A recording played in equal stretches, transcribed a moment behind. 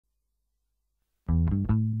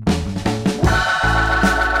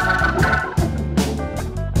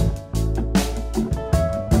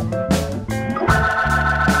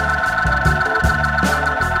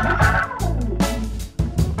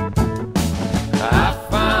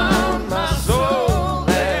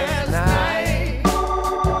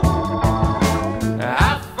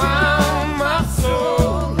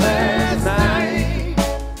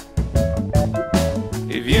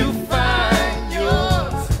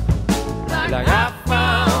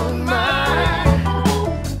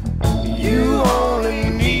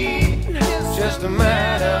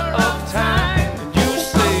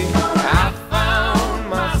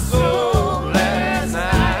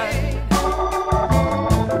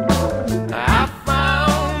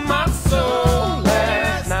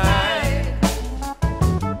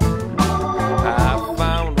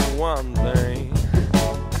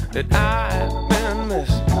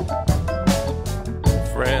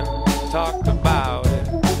talked about it,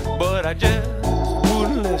 but I just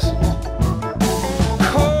wouldn't listen.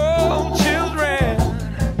 Cold chills ran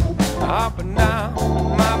up and down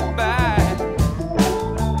my back.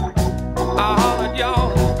 I hollered,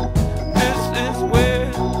 y'all, this is where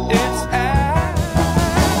it's at.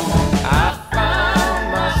 I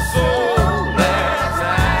found my soul last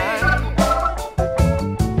night.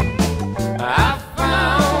 I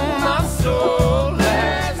found my soul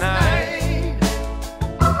last night.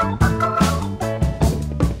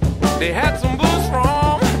 They had some blues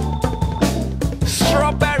from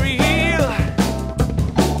Strawberry Hill.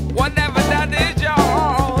 Whatever that is,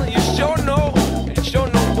 y'all, you sure know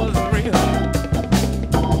was real.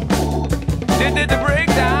 They did the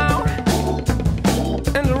breakdown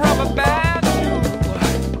and the rubber band too.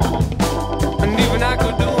 And even I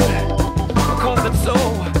could do it, 'cause I'm so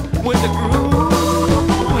with the groove.